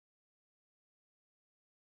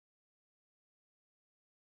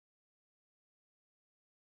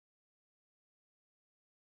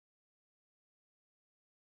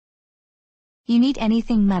You need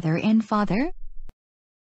anything, mother and father?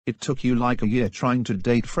 It took you like a year trying to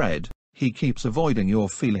date Fred. He keeps avoiding your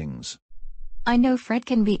feelings. I know Fred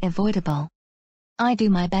can be avoidable. I do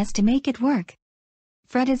my best to make it work.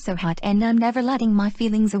 Fred is so hot and I'm never letting my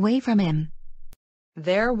feelings away from him.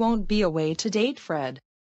 There won't be a way to date Fred.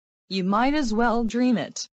 You might as well dream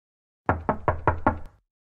it.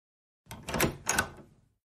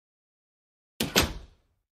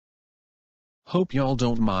 Hope y'all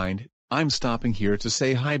don't mind, I'm stopping here to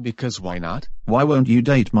say hi because why not? Why won't you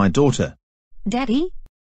date my daughter? Daddy?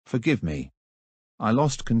 Forgive me. I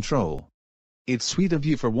lost control. It's sweet of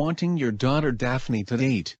you for wanting your daughter Daphne to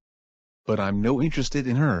date. But I'm no interested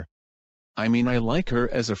in her. I mean, I like her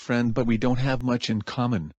as a friend, but we don't have much in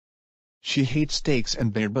common. She hates steaks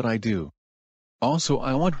and beer, but I do. Also,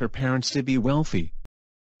 I want her parents to be wealthy.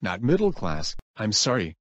 Not middle class, I'm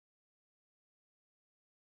sorry.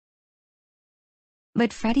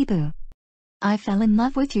 But Freddy Boo, I fell in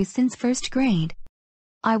love with you since 1st grade.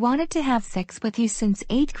 I wanted to have sex with you since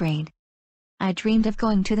 8th grade. I dreamed of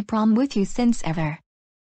going to the prom with you since ever.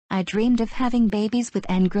 I dreamed of having babies with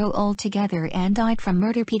and grow old together and died from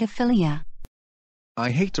murder pedophilia.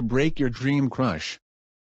 I hate to break your dream, crush.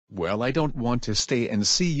 Well, I don't want to stay and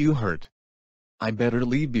see you hurt. I better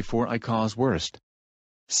leave before I cause worst.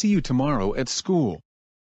 See you tomorrow at school.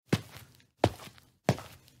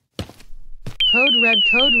 Code red,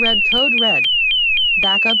 code red, code red.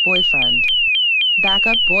 Backup boyfriend.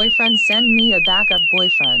 Backup boyfriend, send me a backup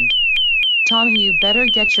boyfriend. Tommy, you better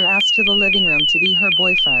get your ass to the living room to be her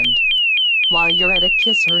boyfriend. While you're at it,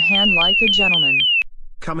 kiss her hand like a gentleman.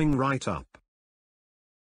 Coming right up.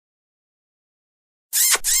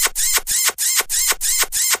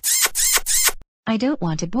 I don't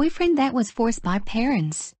want a boyfriend that was forced by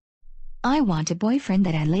parents. I want a boyfriend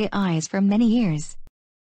that I lay eyes for many years.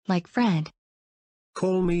 Like Fred.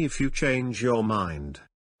 Call me if you change your mind.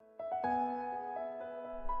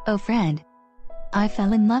 Oh Fred. I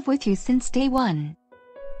fell in love with you since day one.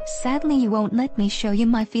 Sadly, you won't let me show you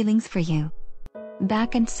my feelings for you.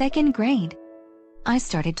 Back in 2nd grade, I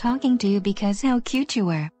started talking to you because how cute you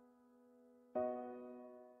were.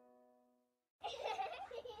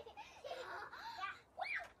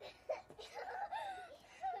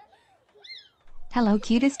 Hello,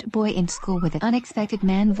 cutest boy in school with an unexpected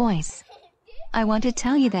man voice. I want to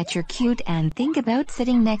tell you that you're cute and think about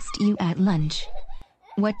sitting next to you at lunch.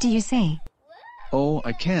 What do you say? Oh,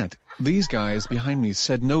 I can't. These guys behind me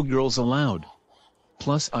said no girls allowed.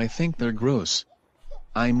 Plus, I think they're gross.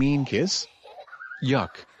 I mean, kiss?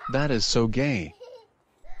 Yuck, that is so gay.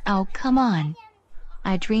 Oh, come on.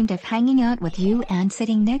 I dreamed of hanging out with you and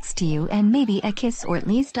sitting next to you and maybe a kiss or at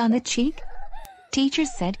least on the cheek. Teacher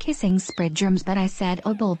said kissing spread germs, but I said,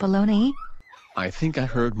 oh, bull baloney. I think I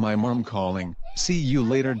heard my mom calling. See you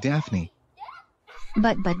later, Daphne.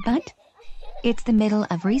 But. It's the middle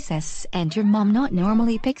of recess and your mom not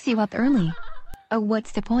normally picks you up early. Oh,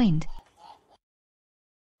 what's the point?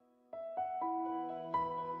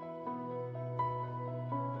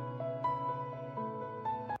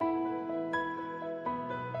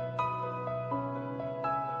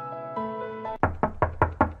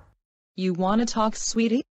 You wanna talk,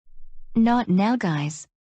 sweetie? Not now, guys.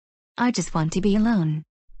 I just want to be alone.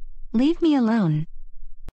 Leave me alone.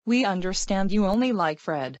 We understand you only like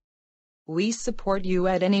Fred. We support you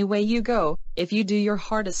at any way you go, if you do your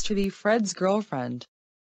hardest to be Fred's girlfriend.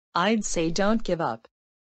 I'd say don't give up.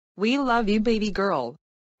 We love you, baby girl.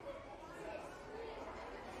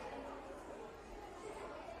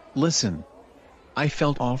 Listen. I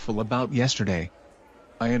felt awful about yesterday.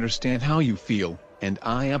 I understand how you feel, and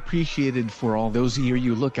I appreciated for all those years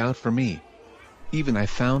you look out for me. Even I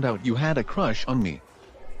found out you had a crush on me.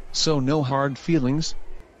 So no hard feelings?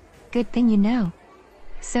 Good thing you know.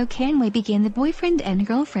 So can we begin the boyfriend and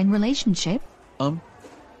girlfriend relationship?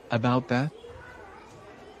 About that?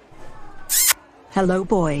 Hello,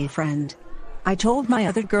 boyfriend. I told my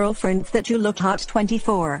other girlfriend that you look hot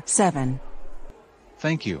 24/7.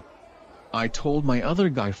 Thank you. I told my other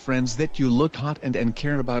guy friends that you look hot and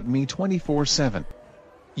care about me 24/7.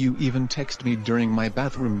 You even text me during my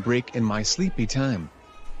bathroom break in my sleepy time.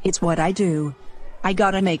 It's what I do. I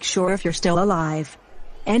gotta make sure if you're still alive.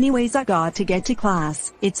 Anyways, I got to get to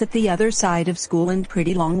class. It's at the other side of school and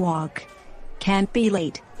pretty long walk. Can't be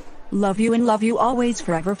late. Love you and love you always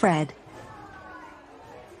forever, Fred.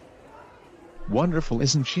 Wonderful,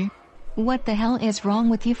 isn't she? What the hell is wrong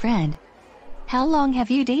with you, Fred? How long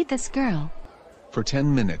have you dated this girl? For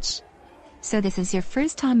 10 minutes. So this is your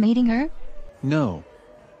first time meeting her? No.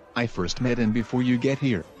 I first met him before you get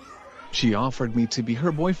here. She offered me to be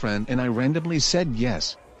her boyfriend and I randomly said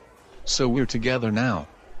yes. So we're together now.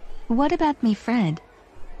 What about me, Fred?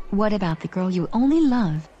 What about the girl you only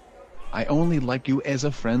love? I only like you as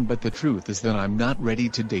a friend, but the truth is that I'm not ready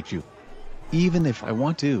to date you. Even if I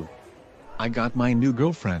want to. I got my new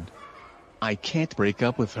girlfriend. I can't break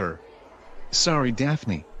up with her. Sorry,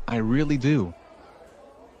 Daphne, I really do.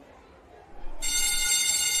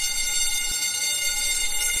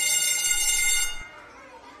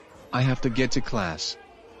 I have to get to class.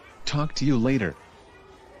 Talk to you later.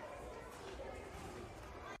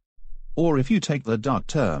 Or if you take the dark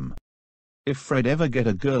term. If Fred ever get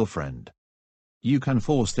a girlfriend, you can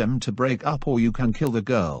force them to break up or you can kill the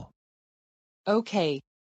girl. Okay.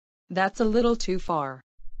 That's a little too far.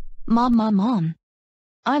 Mom.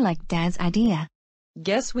 I like Dad's idea.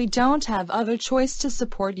 Guess we don't have other choice to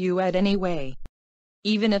support you at any way.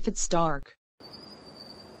 Even if it's dark.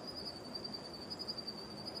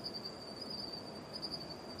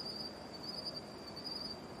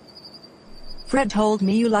 Fred told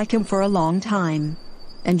me you like him for a long time.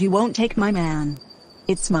 And you won't take my man.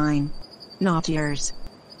 It's mine. Not yours.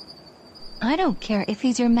 I don't care if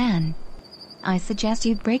he's your man. I suggest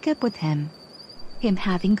you break up with him. Him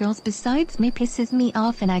having girls besides me pisses me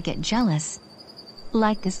off and I get jealous.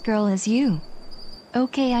 Like this girl is you.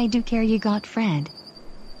 Okay, I do care you got Fred.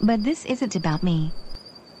 But this isn't about me.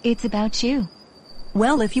 It's about you.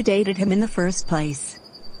 Well, if you dated him in the first place,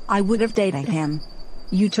 I would have dated him.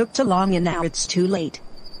 You took too long and now it's too late.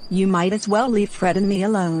 You might as well leave Fred and me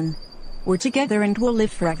alone. We're together and we'll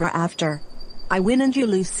live forever after. I win and you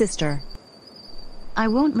lose, sister. I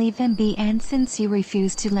won't leave him be, and since you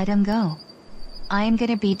refuse to let him go, I am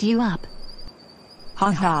gonna beat you up.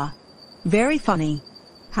 Ha ha. Very funny.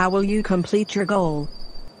 How will you complete your goal?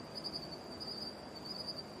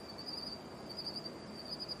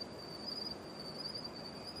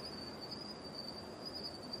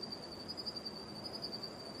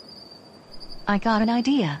 I got an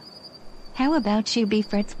idea. How about you be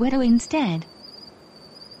Fred's widow instead?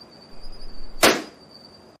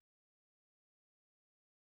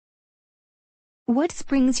 What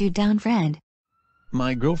brings you down, Fred?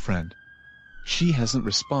 My girlfriend. She hasn't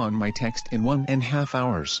responded my text in 1.5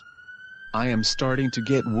 hours. I am starting to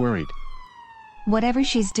get worried. Whatever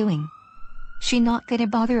she's doing, she not gonna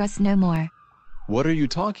bother us no more. What are you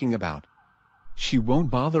talking about? She won't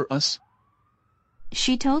bother us?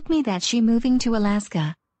 She told me that she moving to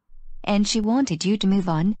Alaska. And she wanted you to move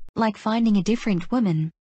on, like finding a different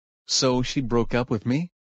woman. So she broke up with me?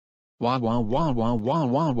 Wah wah wah wah wah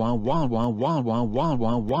wah wah wah wah wah wah wah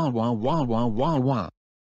wah wah wah wah wah wah wah.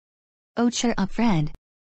 Oh, cheer up, Fred.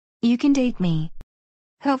 You can date me.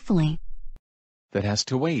 Hopefully. That has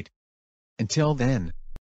to wait. Until then.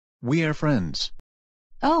 We are friends.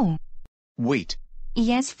 Oh. Wait.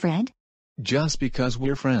 Yes, Fred? Just because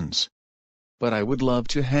we're friends. But I would love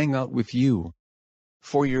to hang out with you.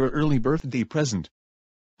 For your early birthday present.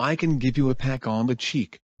 I can give you a peck on the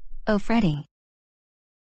cheek. Oh, Freddie.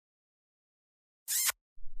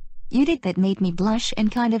 You did that made me blush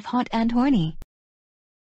and kind of hot and horny.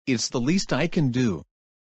 It's the least I can do.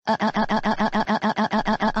 Would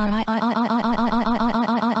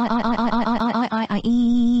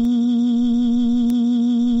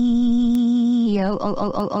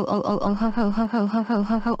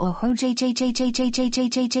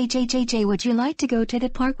you like to go to the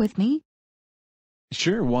park with me?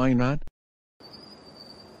 Sure, why not?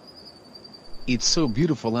 It's so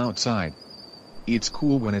beautiful outside. It's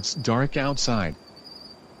cool when it's dark outside.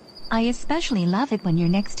 I especially love it when you're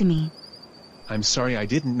next to me. I'm sorry I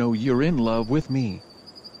didn't know you're in love with me.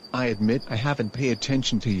 I admit I haven't paid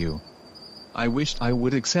attention to you. I wished I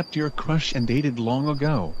would accept your crush and dated long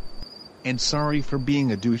ago. And sorry for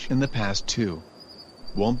being a douche in the past too.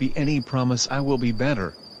 Won't be any promise I will be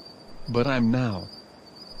better. But I'm now.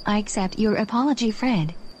 I accept your apology,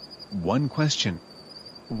 Fred. One question.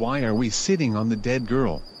 Why are we sitting on the dead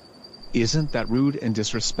girl? Isn't that rude and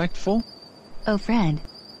disrespectful? Oh, Fred.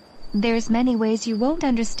 There's many ways you won't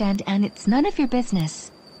understand and it's none of your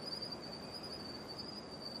business.